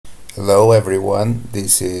Hello everyone,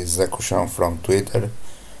 this is Zekushan from Twitter.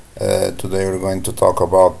 Today we're going to talk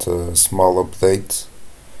about a small update.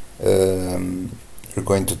 We're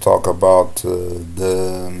going to talk about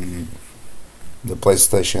the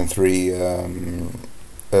PlayStation 3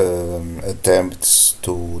 attempts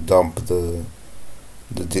to dump the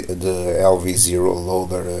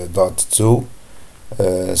Lv0ldr2.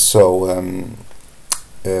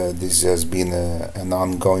 This has been an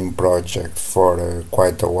ongoing project for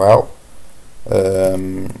quite a while.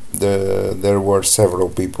 There were several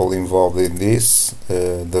people involved in this.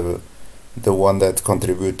 The one that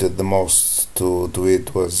contributed the most to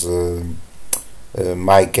it was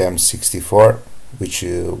MyCam64, which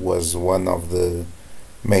was one of the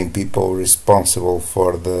main people responsible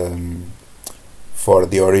for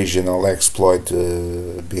the original exploit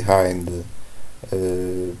behind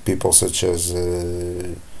people such as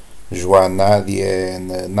Juan Nadie-the and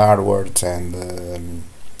Naehrwert and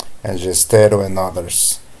Jestero and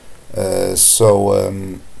others.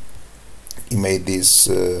 He made this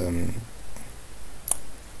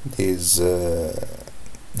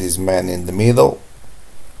man in the middle.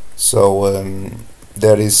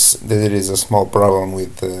 There is a small problem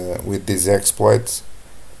with these exploits.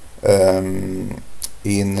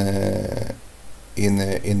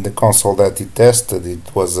 In the console that he tested,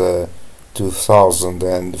 it was a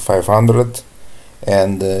 2500,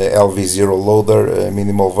 and the Lv0ldr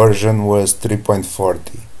minimal version was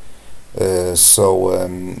 3.40.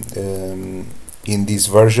 In this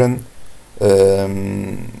version,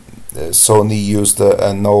 Sony used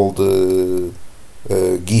an old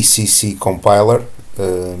GCC compiler.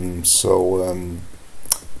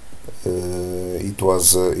 It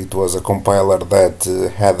was a compiler that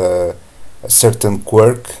had a certain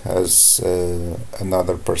quirk, as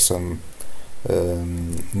another person,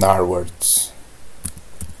 Naehrwert,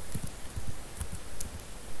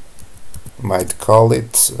 might call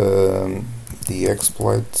it, the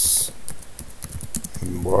exploits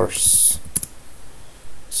worse.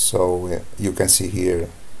 You can see here,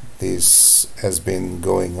 this has been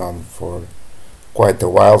going on for quite a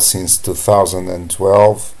while, since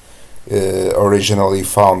 2012. Originally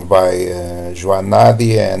found by Juan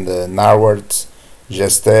Nadie and Naehrwert,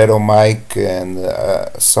 Jestero, Mike, and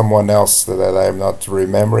someone else that I'm not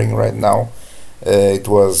remembering right now. It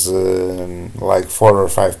was like 4 or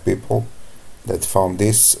 5 people that found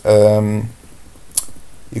this. You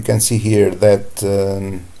can see here that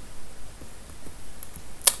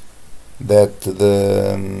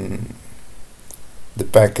the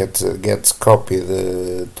packet gets copied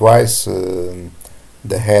twice.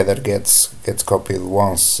 The header gets copied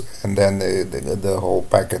once, and then the whole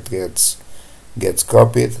packet gets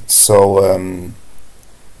copied.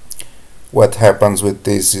 What happens with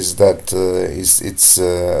this is that it's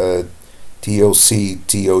TOC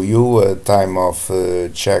TOU, time of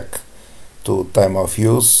check to time of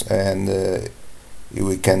use, and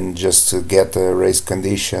we can just get a race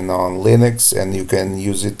condition on Linux, and you can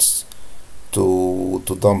use it to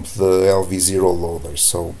dump the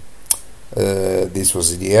Lv0ldr. This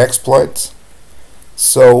was the exploit.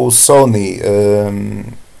 Sony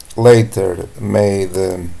later made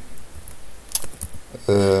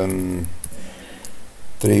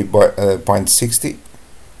 3.60.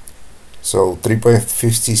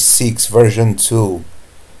 3.56 version 2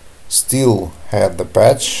 still had the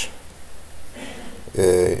patch,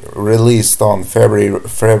 released on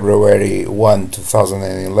February 1,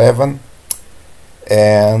 2011,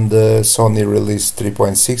 and Sony released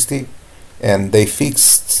 3.60. And they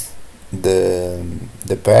fixed the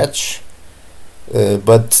patch,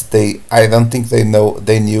 but I don't think they knew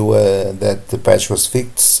that the patch was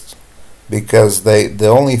fixed, because the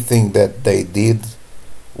only thing that they did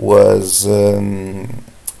was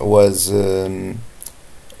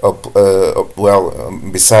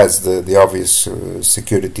besides the obvious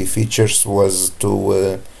security features, was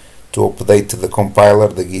to update the compiler,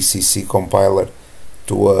 the GCC compiler,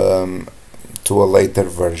 to a later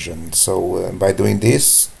version. By doing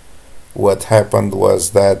this, what happened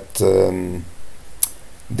was that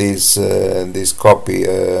this copy,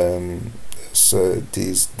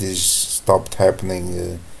 this stopped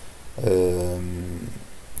happening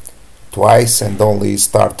twice, and only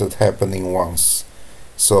started happening once.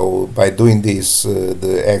 By doing this,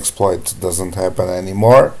 the exploit doesn't happen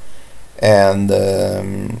anymore, and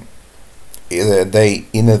they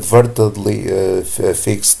inadvertently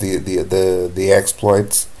fixed the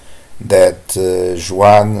exploits that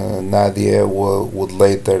Juan Nadie would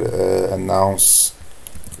later announce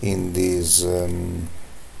in this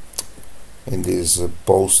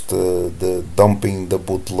post, the dumping the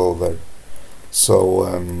bootloader.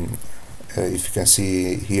 if you can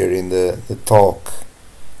see here in the talk,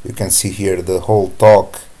 you can see here the whole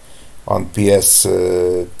talk on I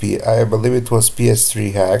believe it was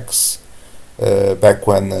PS3 hacks, back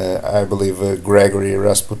when I believe Gregory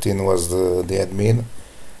Rasputin was the admin.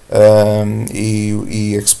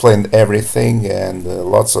 He explained everything, and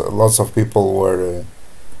lots of people were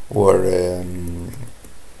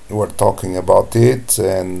talking about it,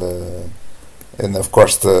 and of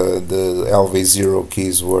course the LV0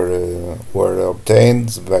 keys were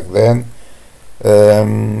obtained back then.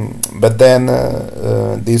 But then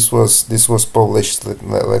this was published.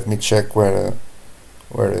 Let me check where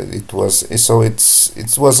it was. So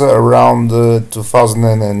it was around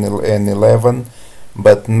 2011,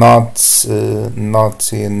 but not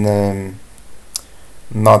in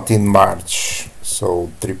March. So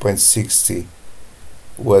 3.60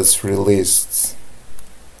 was released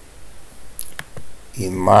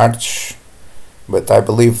in March, but I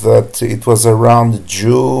believe that it was around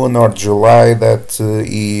June or July that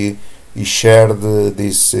he shared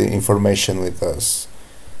this information with us.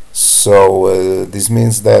 So this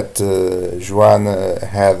means that Juan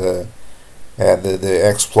had the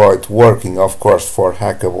exploit working, of course, for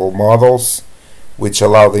hackable models, which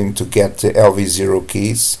allowed him to get the LV0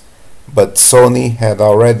 keys, but Sony had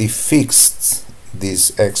already fixed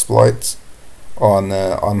these exploits on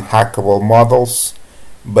hackable models,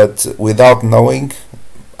 but without knowing,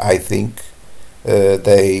 I think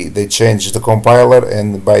they changed the compiler,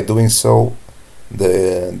 and by doing so,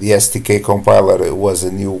 the SDK compiler was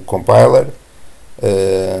a new compiler,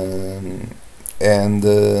 and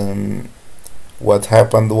what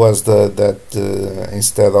happened was that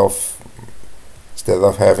instead of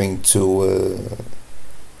having two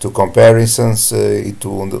comparisons, it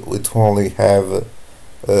only have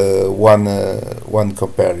one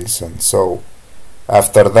comparison. So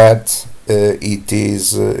after that,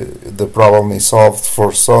 the problem is solved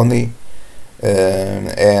for Sony,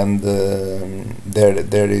 and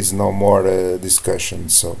there is no more discussion.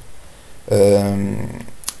 So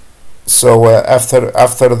after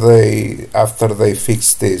they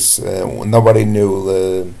fixed this, nobody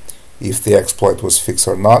knew if the exploit was fixed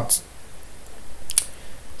or not.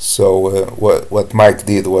 So what Mike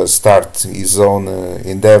did was start his own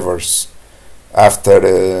endeavors after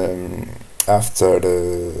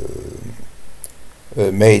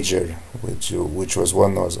Major, which was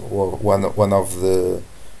one of the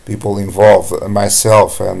people involved,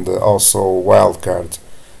 myself and also Wildcard,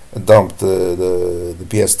 dumped the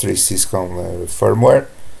PS3 syscon firmware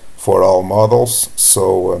for all models.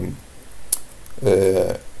 So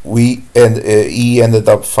he ended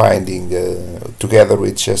up finding, together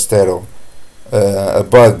with Jestero, a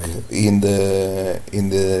bug in the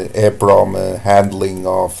EEPROM handling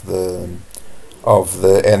of the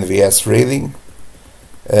NVS reading,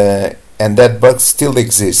 and that bug still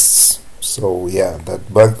exists. So yeah,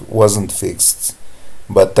 that bug wasn't fixed.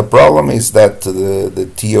 But the problem is that the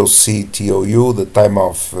TOC TOU, the time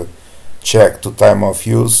of check to time of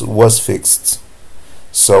use, was fixed.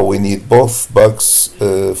 So we need both bugs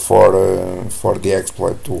for the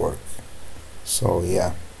exploit to work. So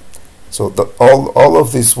yeah, so all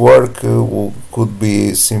of this work could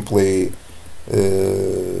be simply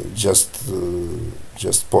just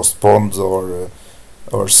postponed, or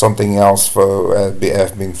something else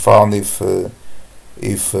have been found if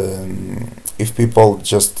people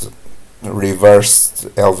just reversed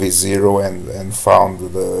LV0 and found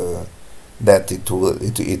that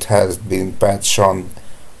it has been patched on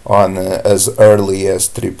as early as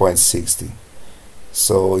 3.60.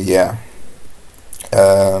 So yeah,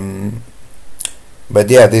 but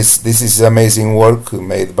yeah, this is amazing work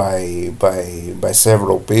made by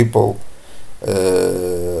several people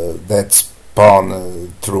that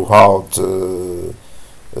spawn throughout a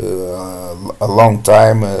long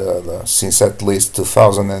time, since at least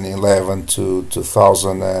 2011 to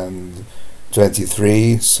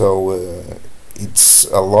 2023. So it's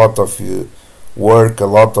a lot of work, a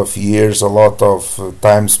lot of years, a lot of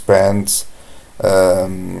time spent.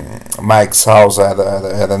 Mike's house had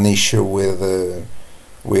an issue with the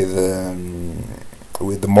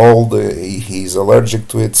mold. He's allergic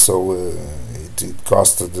to it, so it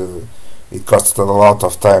costed a lot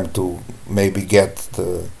of time to maybe get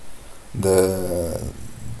the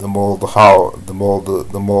mold out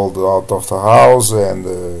of the house,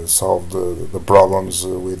 and solve the problems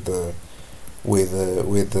with the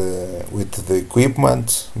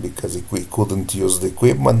equipment, because we couldn't use the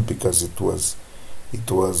equipment because it was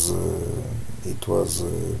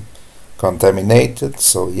contaminated.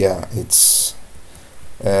 So yeah, it's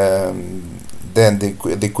then the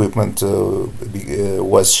equipment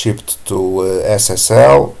was shipped to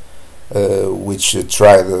SSL, which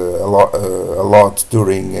tried a lot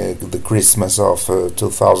during the Christmas of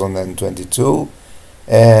 2022,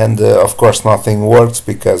 and of course nothing worked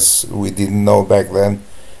because we didn't know back then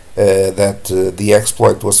that the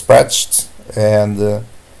exploit was patched. And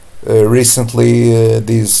recently,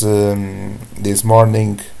 this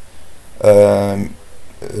morning,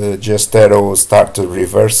 Jestero started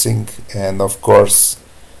reversing, and of course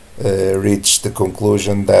reached the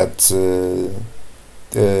conclusion that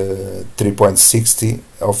 3.60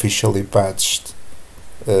 officially patched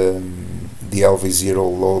the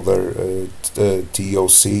Lv0ldr2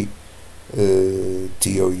 TOC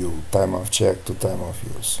TOU, time of check to time of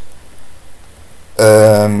use.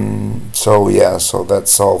 So yeah, so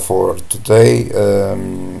that's all for today.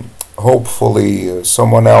 Hopefully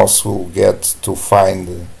someone else will get to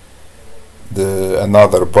find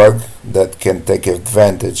another bug that can take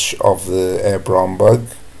advantage of the EEPROM bug,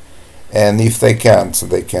 and if they can't,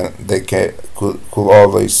 they could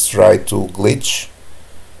always try to glitch,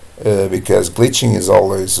 because glitching is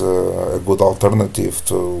always a good alternative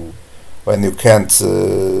to when you can't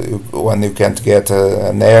get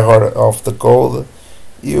an error of the code.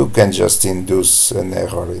 You can just induce an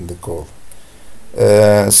error in the code.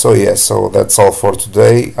 So yeah, so that's all for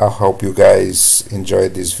today. I hope you guys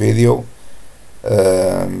enjoyed this video,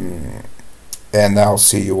 and I'll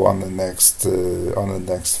see you on the next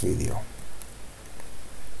video.